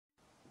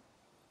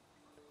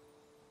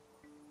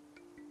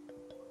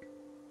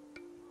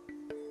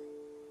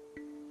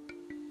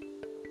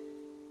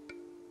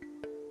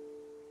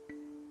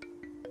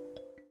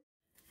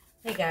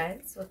Hey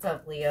guys, what's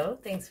up, Leo?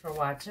 Thanks for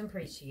watching,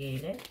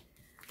 appreciate it.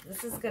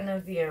 This is going to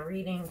be a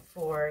reading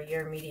for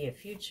your immediate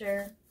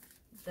future,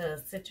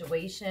 the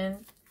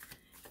situation,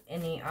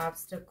 any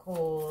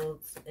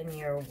obstacles in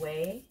your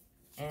way,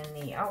 and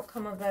the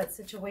outcome of that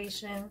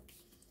situation.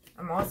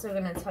 I'm also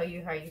going to tell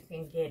you how you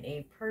can get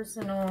a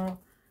personal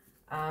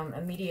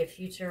immediate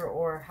future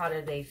or how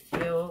do they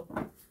feel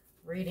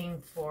reading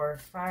for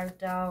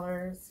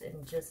 $5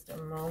 in just a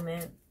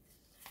moment.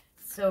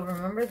 So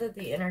remember that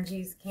the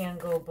energies can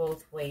go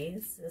both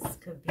ways. This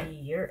could be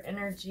your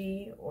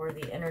energy or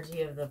the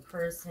energy of the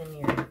person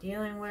you're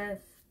dealing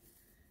with,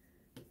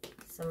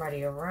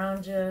 somebody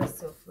around you,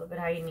 so flip it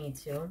how you need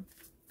to.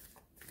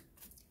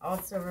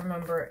 Also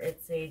remember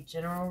it's a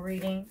general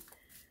reading,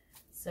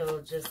 so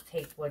just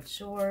take what's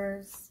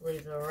yours,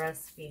 leave the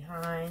rest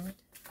behind.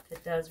 If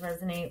it does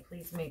resonate,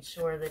 please make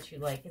sure that you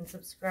like and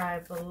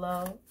subscribe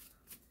below.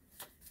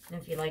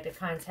 And if you'd like to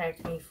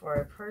contact me for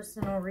a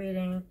personal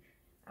reading,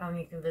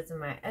 you can visit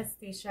my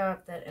Etsy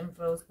shop. That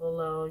info is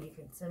below. You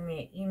can send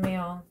me an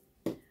email,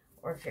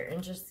 or if you're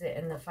interested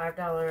in the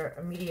 $5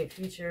 immediate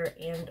future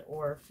and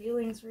or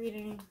feelings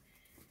reading,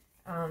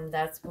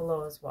 that's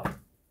below as well.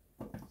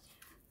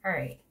 All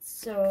right,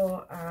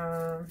 so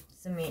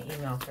send me an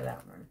email for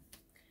that one.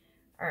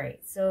 All right,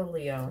 so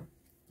Leo,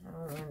 I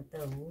don't want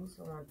those.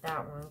 I want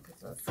that one because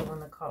that's the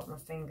one that caught my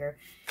finger.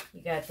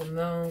 You got the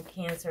Moon,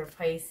 Cancer,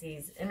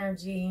 Pisces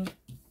energy.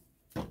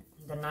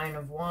 The Nine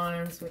of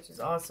Wands, which is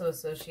also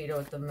associated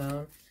with the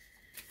Moon.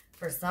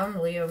 For some,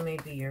 Leo may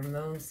be your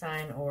moon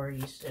sign, or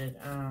you should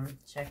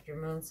check your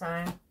moon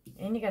sign.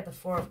 And you got the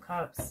Four of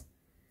Cups.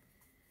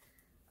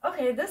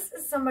 Okay, this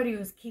is somebody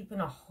who's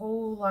keeping a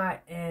whole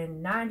lot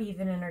and not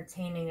even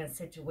entertaining a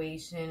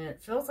situation.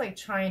 It feels like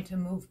trying to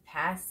move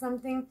past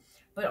something,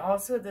 but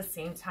also at the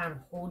same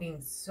time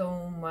holding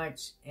so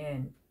much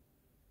in.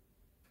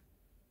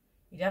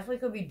 You definitely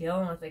could be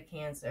dealing with a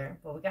Cancer,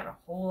 but we got a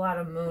whole lot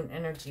of Moon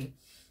energy.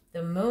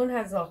 The Moon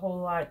has a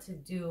whole lot to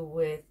do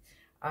with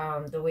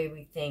the way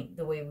we think,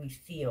 the way we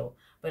feel.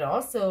 But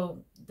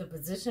also, the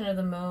position of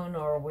the Moon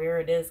or where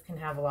it is can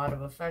have a lot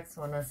of effects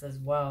on us as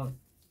well.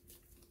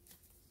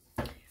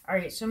 All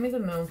right, show me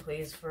the Moon,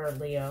 please, for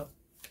Leo.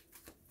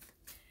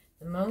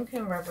 The Moon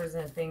can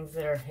represent things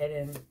that are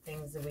hidden,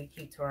 things that we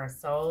keep to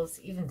ourselves,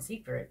 even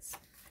secrets.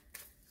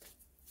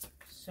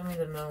 Show me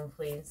the Moon,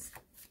 please.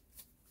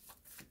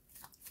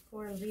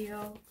 For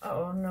Leo.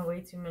 Uh-oh, no,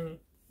 way too many.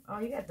 Oh,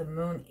 you got the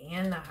Moon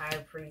and the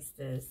High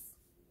Priestess.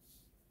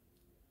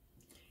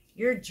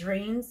 Your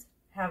dreams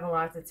have a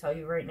lot to tell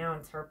you right now.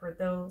 Interpret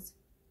those.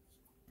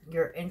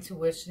 Your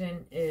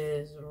intuition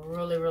is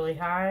really, really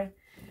high.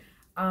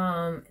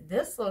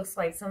 This looks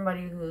like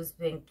somebody who's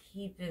been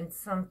keeping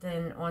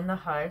something on the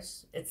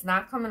hush. It's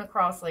not coming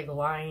across like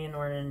lying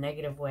or in a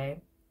negative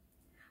way.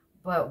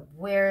 But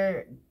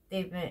where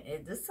they've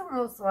been, this is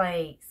almost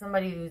like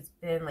somebody who's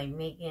been like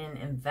making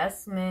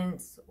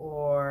investments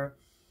or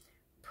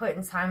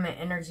putting time and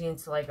energy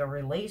into like a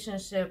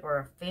relationship or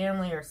a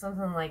family or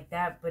something like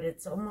that, but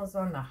it's almost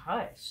on the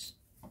hush.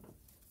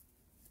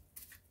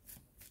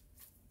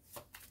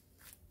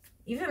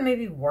 Even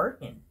maybe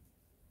working.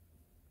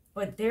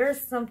 But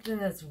there's something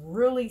that's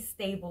really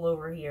stable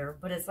over here,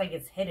 but it's like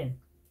it's hidden.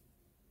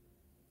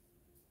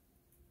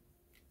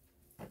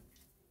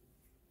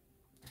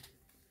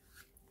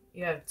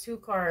 You have two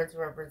cards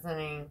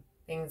representing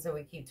things that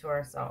we keep to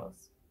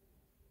ourselves.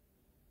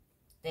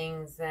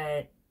 Things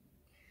that,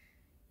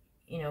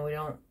 you know, we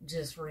don't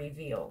just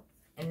reveal.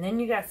 And then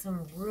you got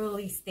some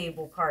really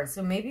stable cards.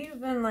 So maybe you've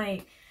been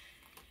like,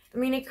 I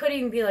mean, it could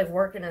even be like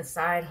working a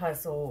side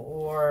hustle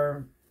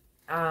or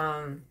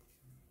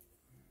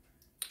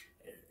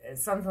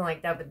something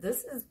like that. But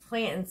this is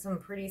planting some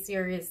pretty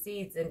serious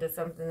seeds into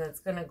something that's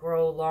going to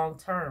grow long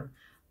term,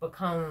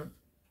 become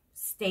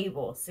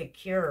stable,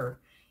 secure,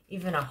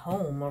 even a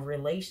home, a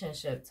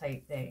relationship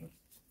type thing.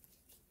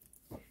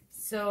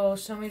 So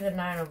show me the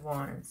Nine of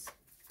Wands.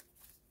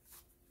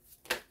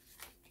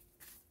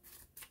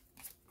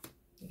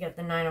 You got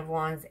the Nine of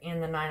Wands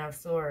and the Nine of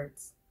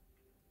Swords.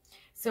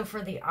 So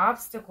for the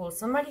obstacle,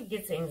 somebody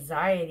gets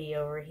anxiety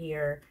over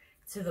here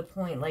to the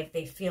point like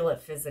they feel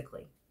it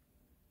physically.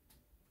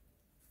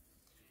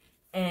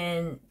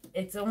 And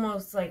it's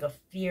almost like a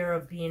fear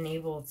of being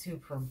able to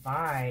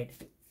provide.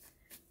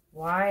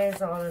 Why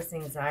is all this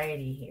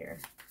anxiety here?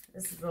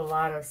 This is a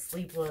lot of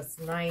sleepless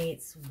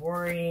nights,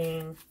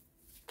 worrying.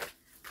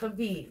 Could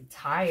be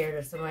tired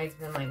if somebody's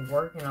been like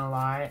working a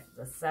lot.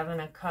 The Seven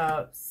of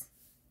Cups.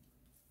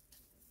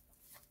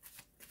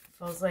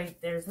 Feels like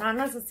there's not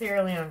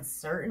necessarily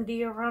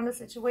uncertainty around the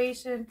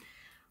situation,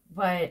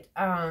 but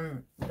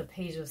the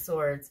Page of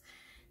Swords.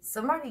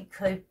 Somebody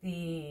could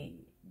be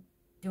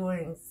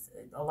doing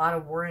a lot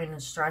of worrying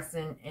and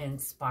stressing and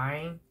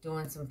spying,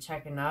 doing some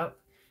checking up,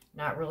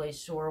 not really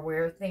sure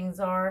where things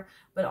are,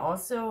 but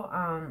also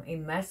a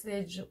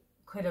message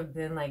could have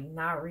been like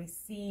not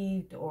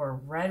received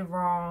or read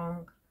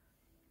wrong.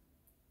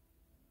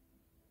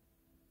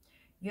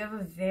 You have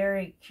a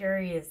very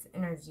curious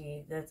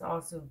energy that's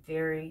also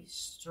very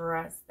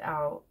stressed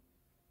out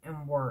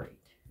and worried.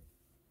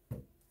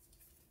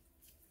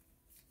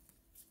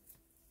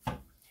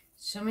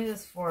 Show me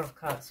this Four of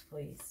Cups,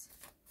 please,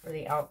 for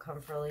the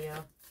outcome for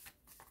Leo.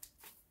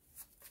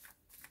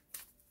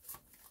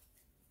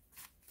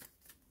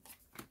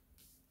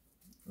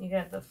 You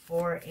got the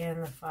Four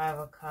and the Five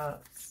of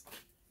Cups.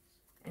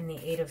 And the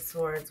Eight of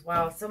Swords.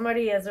 Wow,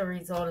 somebody as a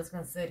result is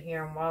going to sit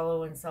here and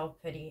wallow in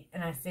self-pity.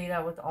 And I say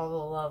that with all the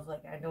love.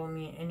 Like, I don't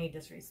mean any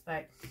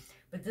disrespect.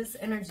 But this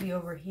energy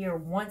over here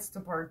wants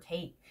to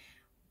partake.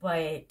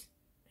 But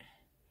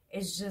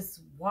it's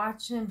just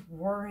watching,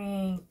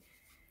 worrying,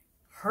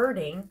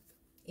 hurting,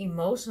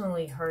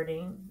 emotionally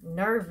hurting,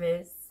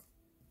 nervous,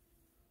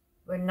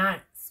 but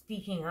not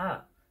speaking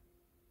up.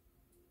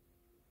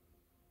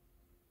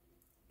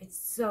 It's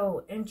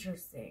so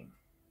interesting.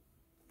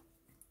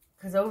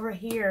 Because over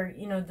here,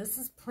 you know, this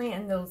is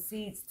planting those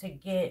seeds to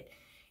get,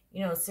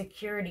 you know,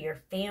 security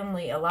or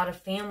family. A lot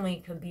of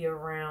family could be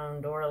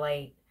around, or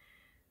like,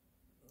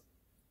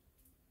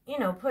 you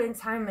know, putting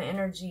time and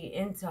energy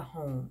into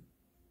home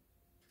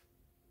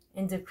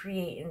and to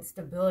create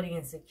instability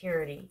and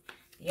security.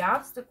 The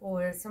obstacle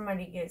is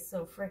somebody gets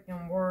so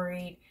freaking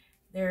worried.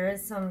 There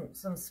is some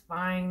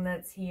spying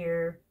that's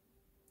here.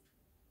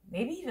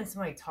 Maybe even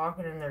somebody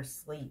talking in their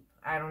sleep.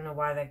 I don't know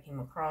why that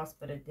came across,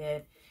 but it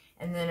did.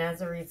 And then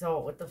as a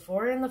result, with the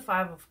Four and the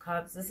Five of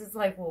Cups, this is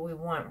like what we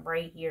want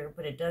right here,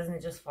 but it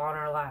doesn't just fall in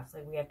our laps.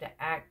 Like, we have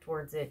to act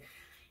towards it.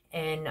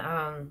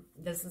 And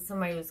this is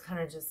somebody who's kind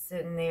of just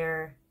sitting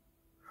there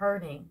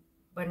hurting,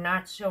 but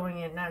not showing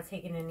it, not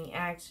taking any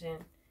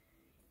action,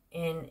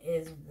 and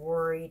is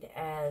worried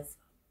as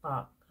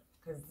fuck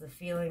because the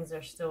feelings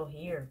are still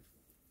here.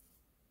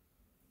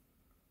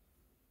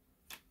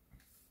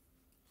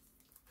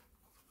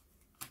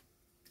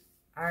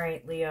 All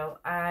right, Leo,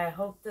 I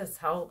hope this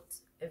helped.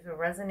 If it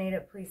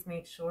resonated, please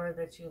make sure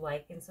that you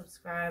like and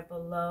subscribe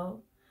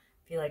below.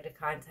 If you'd like to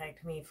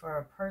contact me for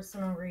a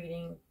personal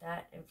reading,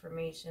 that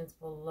information's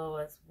below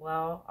as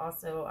well.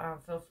 Also,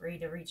 feel free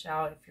to reach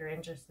out if you're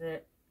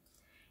interested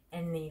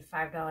in the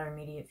 $5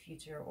 immediate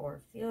future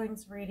or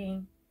feelings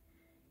reading.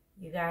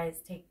 You guys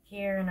take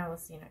care, and I will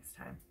see you next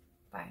time.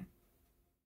 Bye.